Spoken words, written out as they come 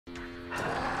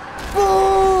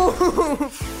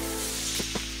What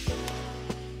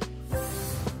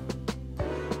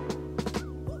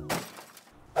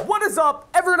is up,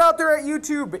 everyone out there at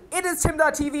YouTube? It is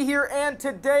TimDotTV here, and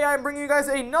today I'm bringing you guys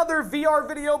another VR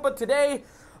video, but today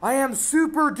I am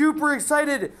super duper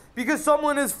excited because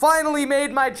someone has finally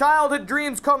made my childhood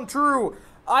dreams come true.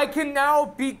 I can now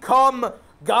become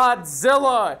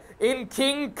Godzilla in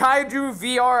King Kaiju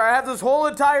VR. I have this whole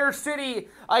entire city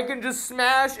I can just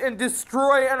smash and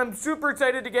destroy, and I'm super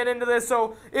excited to get into this.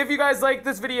 So if you guys like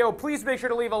this video, please make sure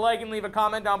to leave a like and leave a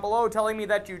comment down below telling me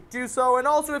that you do so. And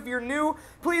also, if you're new,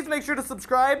 please make sure to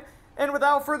subscribe. And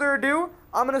without further ado,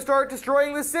 I'm gonna start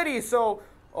destroying the city. So,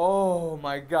 oh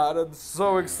my god, I'm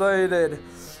so excited.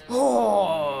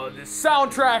 Oh, this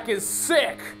soundtrack is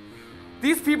sick.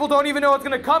 These people don't even know what's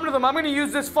gonna come to them. I'm gonna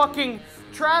use this fucking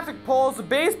traffic pole as a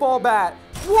baseball bat.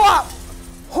 What?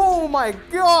 Oh my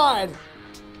god.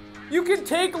 You can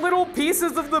take little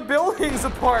pieces of the buildings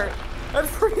apart. That's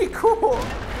pretty cool.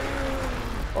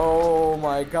 Oh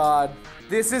my god.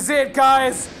 This is it,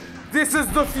 guys. This is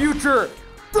the future.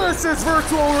 This is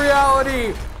virtual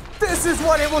reality. This is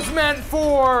what it was meant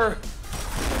for.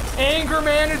 Anger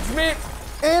management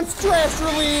and stress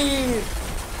relief.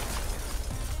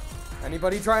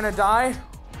 Anybody trying to die?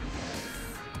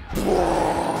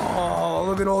 Oh,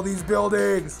 look at all these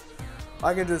buildings.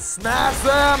 I can just smash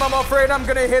them. I'm afraid I'm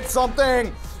gonna hit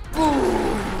something.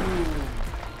 Ooh.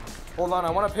 Hold on, I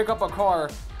want to pick up a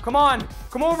car. Come on,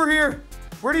 come over here.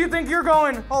 Where do you think you're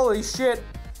going? Holy shit,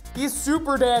 he's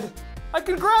super dead. I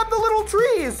can grab the little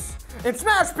trees and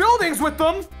smash buildings with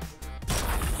them.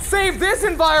 Save this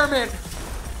environment.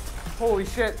 Holy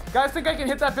shit. Guys, think I can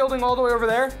hit that building all the way over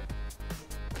there?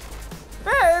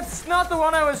 Eh, it's not the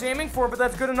one I was aiming for, but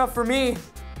that's good enough for me.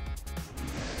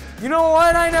 You know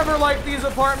what? I never liked these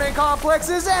apartment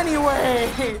complexes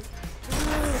anyway.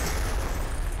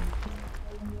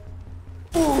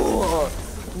 Ooh,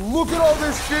 look at all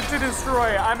this shit to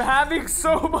destroy. I'm having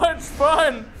so much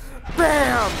fun.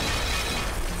 Bam.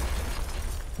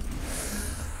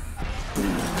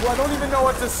 Well, I don't even know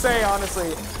what to say,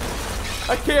 honestly.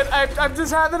 I can't, I'm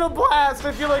just having a blast.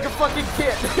 I feel like a fucking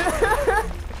kid.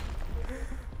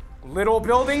 Little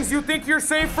buildings, you think you're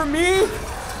safe from me?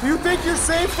 You think you're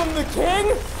safe from the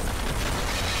king?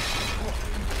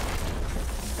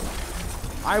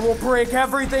 I will break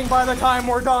everything by the time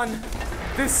we're done.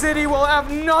 This city will have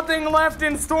nothing left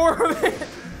in store of it.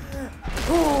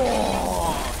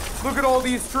 Oh, look at all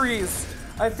these trees.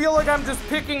 I feel like I'm just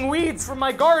picking weeds from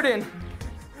my garden.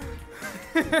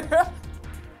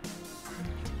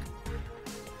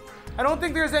 I don't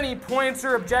think there's any points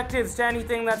or objectives to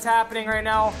anything that's happening right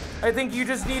now. I think you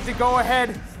just need to go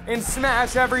ahead and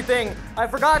smash everything. I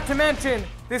forgot to mention,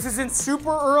 this is in super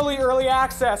early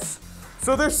access.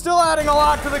 So they're still adding a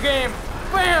lot to the game.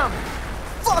 Bam!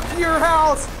 Fuck your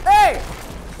house! Hey!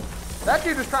 That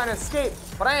dude was trying to escape,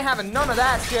 but I ain't having none of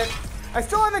that shit. I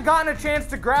still haven't gotten a chance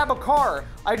to grab a car.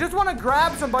 I just want to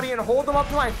grab somebody and hold them up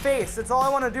to my face. That's all I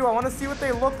want to do. I want to see what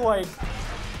they look like.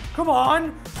 Come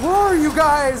on, where are you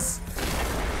guys?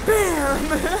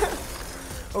 Bam!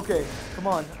 Okay, come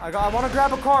on. I want to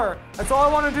grab a car. That's all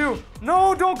I want to do.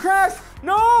 No, don't crash.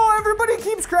 No, everybody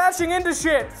keeps crashing into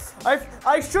shit.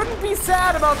 I shouldn't be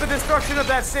sad about the destruction of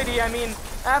that city. I mean,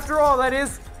 after all, that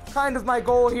is kind of my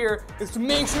goal here, is to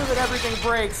make sure that everything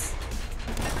breaks.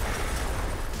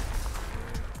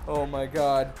 Oh my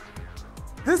god.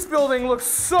 This building looks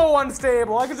so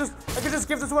unstable. I could just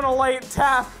give this one a light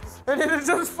tap and it'll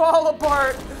just fall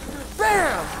apart.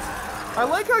 Bam! I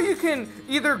like how you can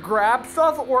either grab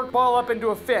stuff or ball up into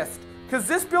a fist. Cause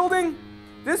this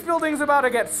building's about to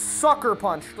get sucker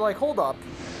punched. Like, hold up.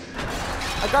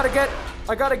 I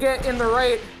gotta get in the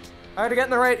right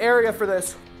area for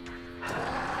this.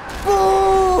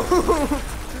 Boom!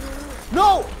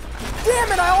 No!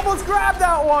 Damn it, I almost grabbed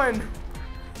that one!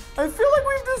 I feel like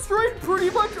we've destroyed pretty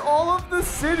much all of the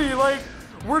city. Like,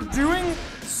 we're doing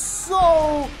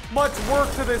so much work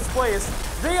to this place.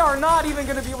 They are not even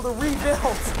gonna be able to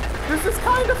rebuild. This is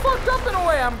kind of fucked up in a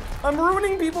way. I'm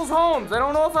ruining people's homes. I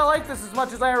don't know if I like this as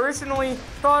much as I originally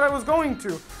thought I was going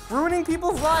to. Ruining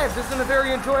people's lives isn't a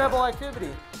very enjoyable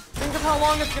activity. Think of how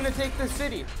long it's gonna take this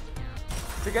city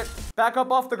to get back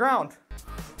up off the ground.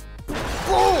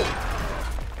 Boom!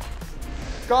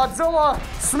 Godzilla,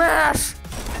 smash!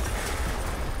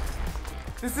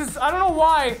 This is, I don't know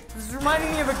why, this is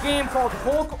reminding me of a game called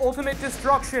Hulk Ultimate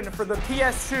Destruction for the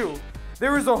PS2.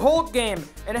 There was a Hulk game,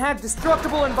 and it had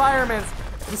destructible environments.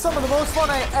 It was some of the most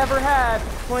fun I ever had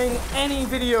playing any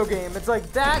video game. It's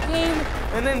like that game,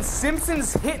 and then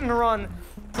Simpsons Hit and Run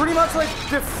pretty much like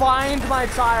defined my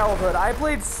childhood. I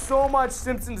played so much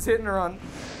Simpsons Hit and Run.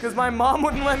 because my mom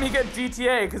wouldn't let me get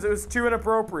GTA because it was too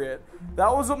inappropriate.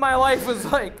 That was what my life was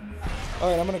like. All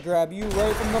right, I'm gonna grab you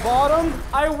right from the bottom.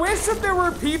 I wish that there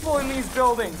were people in these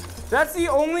buildings. That's the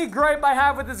only gripe I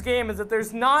have with this game, is that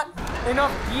there's not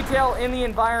enough detail in the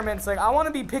environments. Like, I want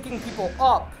to be picking people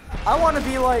up. I want to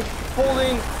be like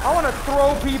I want to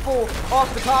throw people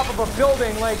off the top of a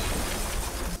building. Like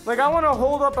I want to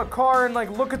hold up a car and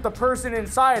like look at the person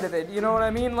inside of it. You know what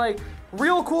I mean? Like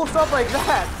real cool stuff like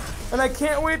that. And I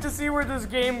can't wait to see where this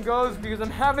game goes because I'm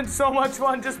having so much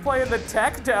fun just playing the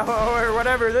tech demo or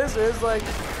whatever this is. Like,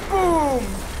 boom,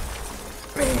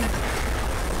 bam.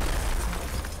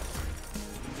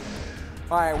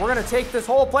 All right, we're gonna take this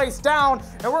whole place down,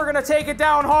 and we're gonna take it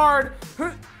down hard.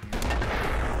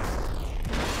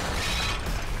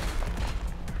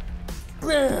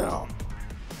 Bam!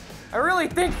 I really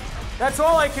think that's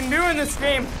all I can do in this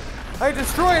game. I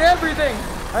destroyed everything.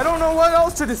 I don't know what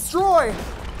else to destroy.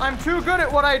 I'm too good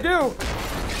at what I do.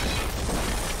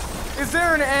 Is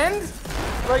there an end?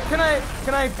 Like, can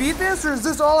I beat this, or is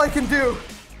this all I can do?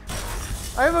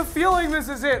 I have a feeling this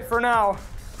is it for now.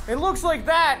 It looks like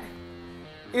that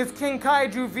is King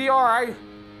Kaiju VR. I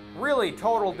really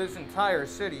totaled this entire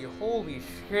city. Holy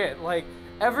shit, like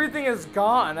everything is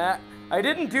gone. I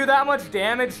didn't do that much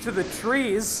damage to the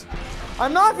trees.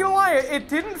 I'm not gonna lie, it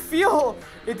didn't feel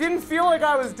like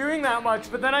I was doing that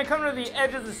much, but then I come to the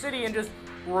edge of the city and just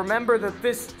remember that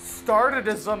this started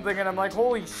as something, and I'm like,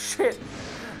 holy shit,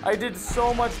 I did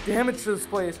so much damage to this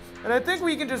place. And I think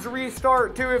we can just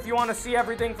restart too if you want to see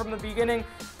everything from the beginning.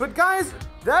 But guys,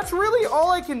 that's really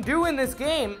all I can do in this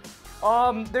game.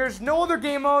 There's no other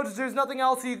game modes, there's nothing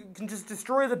else. You can just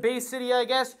destroy the base city, I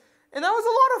guess. And that was a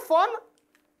lot of fun.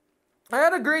 I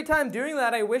had a great time doing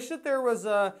that. I wish that there was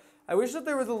a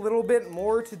little bit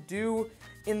more to do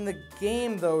in the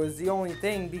game, though, is the only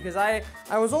thing, because I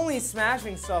was only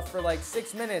smashing stuff for like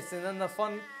 6 minutes, and then the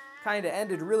fun kind of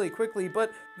ended really quickly.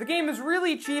 But the game is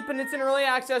really cheap, and it's in early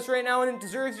access right now, and it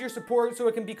deserves your support so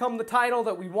it can become the title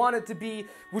that we want it to be,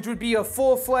 which would be a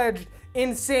full-fledged,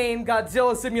 insane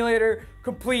Godzilla simulator,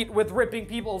 complete with ripping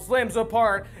people's limbs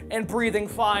apart and breathing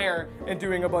fire and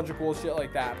doing a bunch of cool shit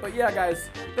like that. But yeah, guys,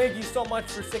 thank you so much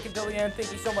for sticking till the end.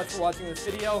 Thank you so much for watching this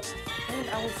video, and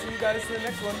I will see you guys in the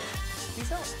next one.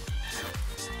 Peace out.